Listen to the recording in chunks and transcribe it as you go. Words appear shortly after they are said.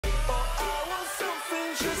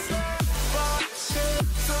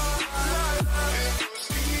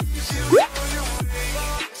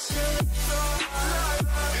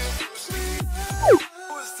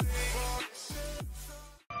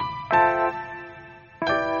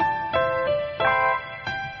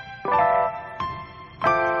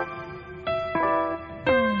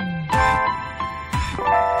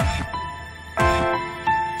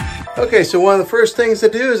Okay, so one of the first things to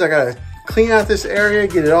do is I gotta clean out this area,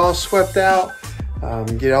 get it all swept out,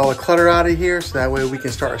 get all the clutter out of here, so that way we can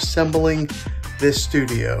start assembling this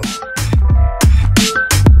studio.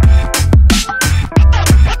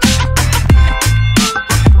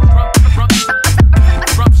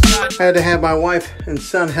 I had to have my wife and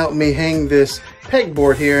son help me hang this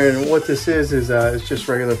pegboard here, and what this is it's just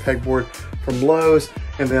regular pegboard from Lowe's,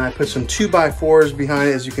 and then I put some 2x4s behind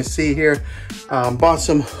it, as you can see here. Bought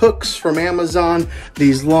some hooks from Amazon,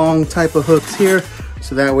 these long type of hooks here,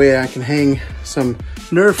 so that way I can hang some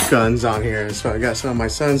Nerf guns on here. And so I got some of my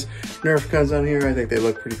son's Nerf guns on here. I think they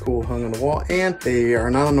look pretty cool hung on the wall, and they are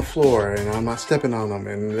not on the floor, and I'm not stepping on them,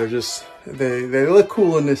 and they're just, they look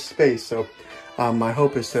cool in this space. So my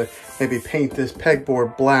hope is to maybe paint this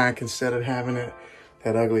pegboard black instead of having it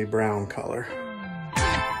that ugly brown color.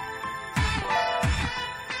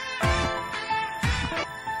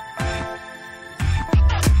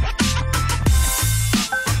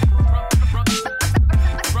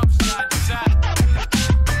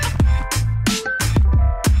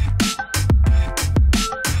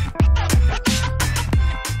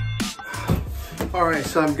 All right,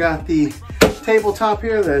 so I've got the tabletop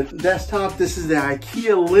here, the desktop. This is the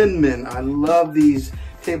IKEA Lindemann. I love these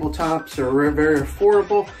tabletops. They're very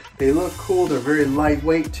affordable. They look cool. They're very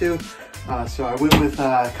lightweight too. So I went with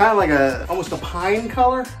kind of like almost a pine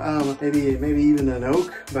color, maybe even an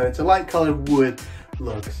oak, but it's a light colored wood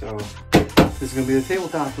look. So this is gonna be the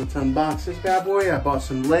tabletop. Let's unbox this bad boy. I bought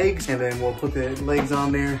some legs, and then we'll put the legs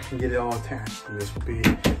on there and get it all attached. And this will be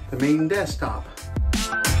the main desktop.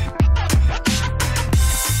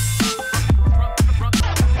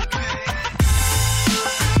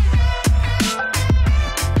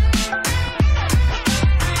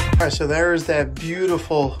 All right, so there's that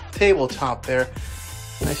beautiful tabletop there.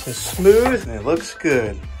 Nice and smooth, and it looks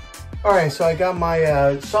good. All right, so I got my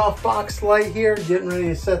softbox light here, getting ready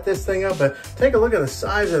to set this thing up, but take a look at the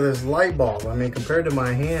size of this light bulb. I mean, compared to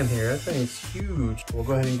my hand here, that thing's huge. We'll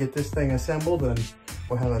go ahead and get this thing assembled, and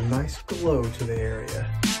we'll have a nice glow to the area.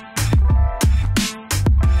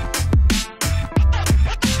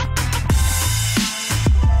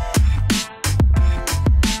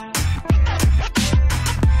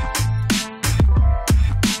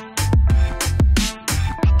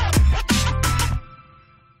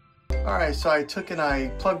 All right, so I took and I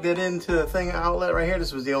plugged it into the thing outlet right here.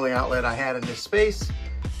 This was the only outlet I had in this space.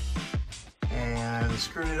 And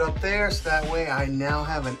screwed it up there, so that way I now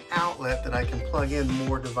have an outlet that I can plug in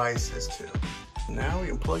more devices to. Now we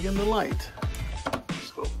can plug in the light.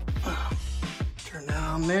 So turn that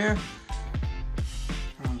on there.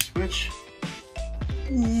 Turn on the switch.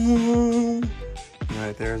 All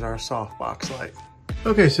right, there's our softbox light.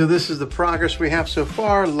 Okay, so this is the progress we have so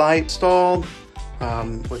far. Light installed.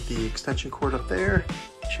 With the extension cord up there,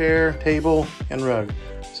 chair, table, and rug.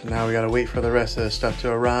 So now we gotta wait for the rest of the stuff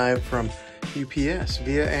to arrive from UPS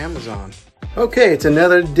via Amazon. Okay, it's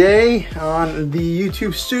another day on the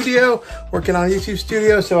YouTube Studio, working on YouTube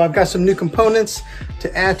Studio. So I've got some new components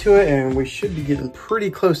to add to it, and we should be getting pretty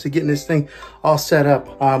close to getting this thing all set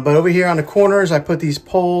up. But over here on the corners, I put these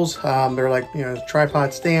poles. They're like, you know,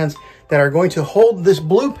 tripod stands that are going to hold this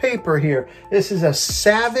blue paper here. This is a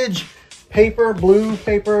Savage paper,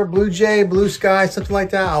 Blue Jay, Blue Sky, something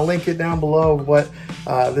like that. I'll link it down below what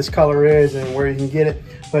this color is and where you can get it.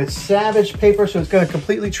 But it's Savage paper, so it's going to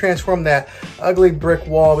completely transform that ugly brick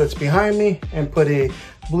wall that's behind me and put a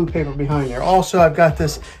blue paper behind there. Also, I've got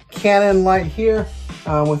this Canon light here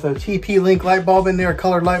with a TP-Link light bulb in there, a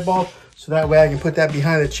colored light bulb, so that way I can put that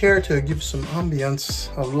behind the chair to give some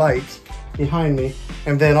ambience of light behind me.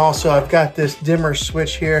 And then also I've got this dimmer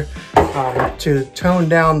switch here to tone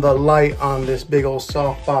down the light on this big old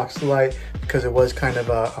softbox light, because it was kind of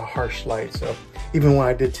a harsh light, so even when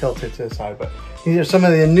I did tilt it to the side. But these are some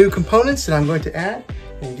of the new components that I'm going to add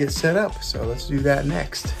and get set up, so let's do that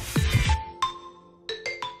next.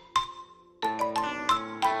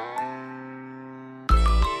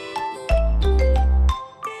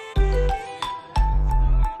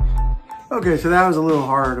 Okay, so that was a little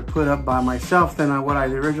harder to put up by myself than what I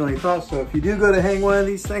originally thought. So if you do go to hang one of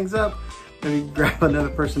these things up, maybe grab another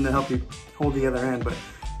person to help you hold the other end. But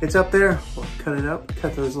it's up there, we'll cut it up,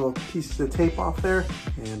 cut those little pieces of tape off there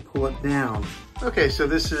and pull it down. Okay, so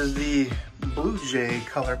this is the Blue Jay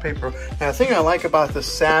color paper. Now the thing I like about the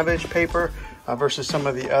Savage paper versus some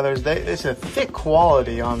of the others, it's a thick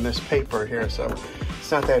quality on this paper here. So it's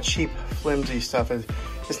not that cheap, flimsy stuff.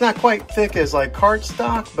 It's not quite thick as like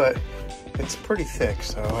cardstock, but it's pretty thick,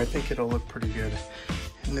 so I think it'll look pretty good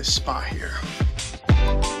in this spot here.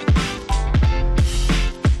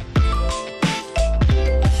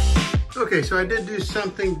 Okay, so I did do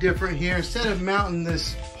something different here. Instead of mounting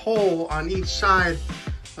this pole on each side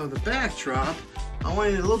of the backdrop, I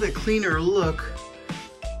wanted a little bit cleaner look.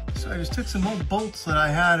 So I just took some old bolts that I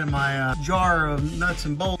had in my jar of nuts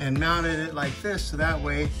and bolts and mounted it like this, so that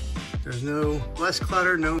way there's less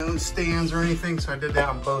clutter, no stands or anything. So I did that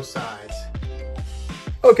on both sides.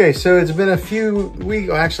 Okay, so it's been a few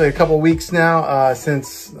weeks, actually a couple weeks now,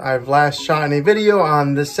 since I've last shot any video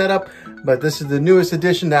on this setup, but this is the newest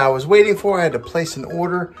edition that I was waiting for. I had to place an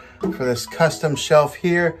order for this custom shelf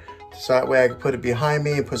here, so that way I could put it behind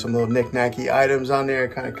me and put some little knick-knacky items on there,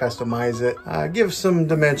 kind of customize it, give some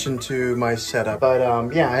dimension to my setup.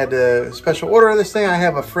 But yeah, I had to special order this thing. I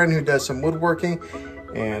have a friend who does some woodworking,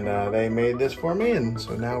 and they made this for me, and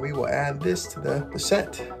so now we will add this to the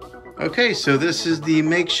set. Okay, so this is the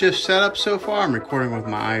makeshift setup so far. I'm recording with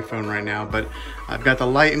my iPhone right now, but I've got the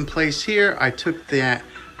light in place here. I took that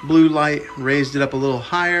blue light, raised it up a little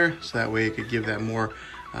higher, so that way it could give that more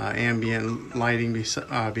ambient lighting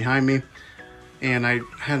behind me. And I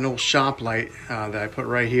had an old shop light that I put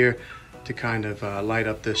right here to kind of light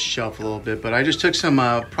up this shelf a little bit. But I just took some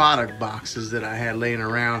product boxes that I had laying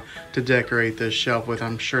around to decorate this shelf with.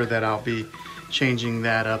 I'm sure that I'll be changing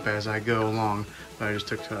that up as I go along. But I just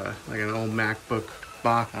took like an old MacBook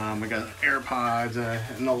box. I got AirPods,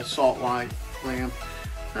 an old salt light lamp,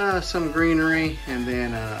 some greenery, and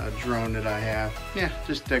then a drone that I have. Yeah,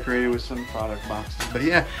 just decorated with some product boxes. But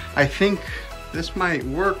yeah, I think this might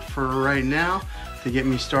work for right now to get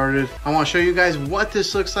me started. I want to show you guys what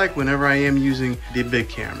this looks like whenever I am using the big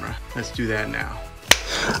camera. Let's do that now.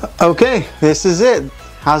 Okay, this is it.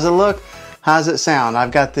 How's it look? How's it sound? I've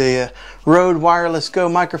got the Rode Wireless Go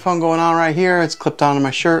microphone going on right here. It's clipped onto my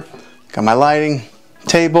shirt. Got my lighting,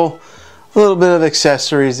 table, a little bit of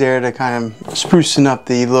accessories there to kind of sprucing up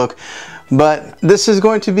the look. But this is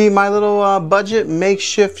going to be my little budget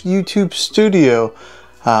makeshift YouTube studio.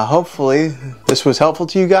 Hopefully this was helpful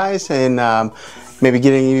to you guys, and maybe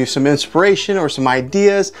getting you some inspiration or some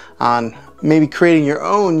ideas on maybe creating your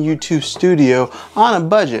own YouTube studio on a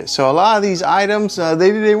budget. So a lot of these items,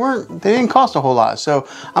 they didn't cost a whole lot. So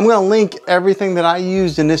I'm gonna link everything that I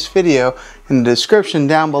used in this video in the description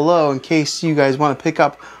down below in case you guys wanna pick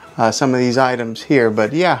up some of these items here.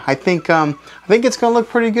 But yeah, I think it's gonna look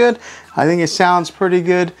pretty good. I think it sounds pretty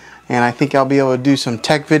good. And I think I'll be able to do some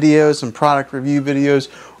tech videos, some product review videos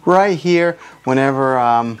right here whenever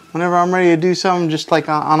I'm ready to do something just like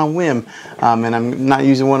on a whim. And I'm not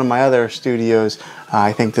using one of my other studios.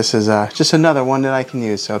 I think this is just another one that I can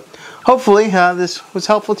use. So hopefully this was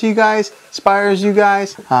helpful to you guys, inspires you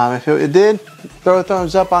guys. If it did, throw a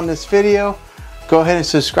thumbs up on this video. Go ahead and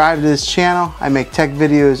subscribe to this channel. I make tech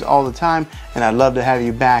videos all the time, and I'd love to have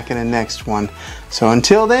you back in the next one. So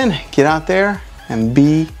until then, get out there and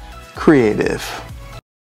be creative.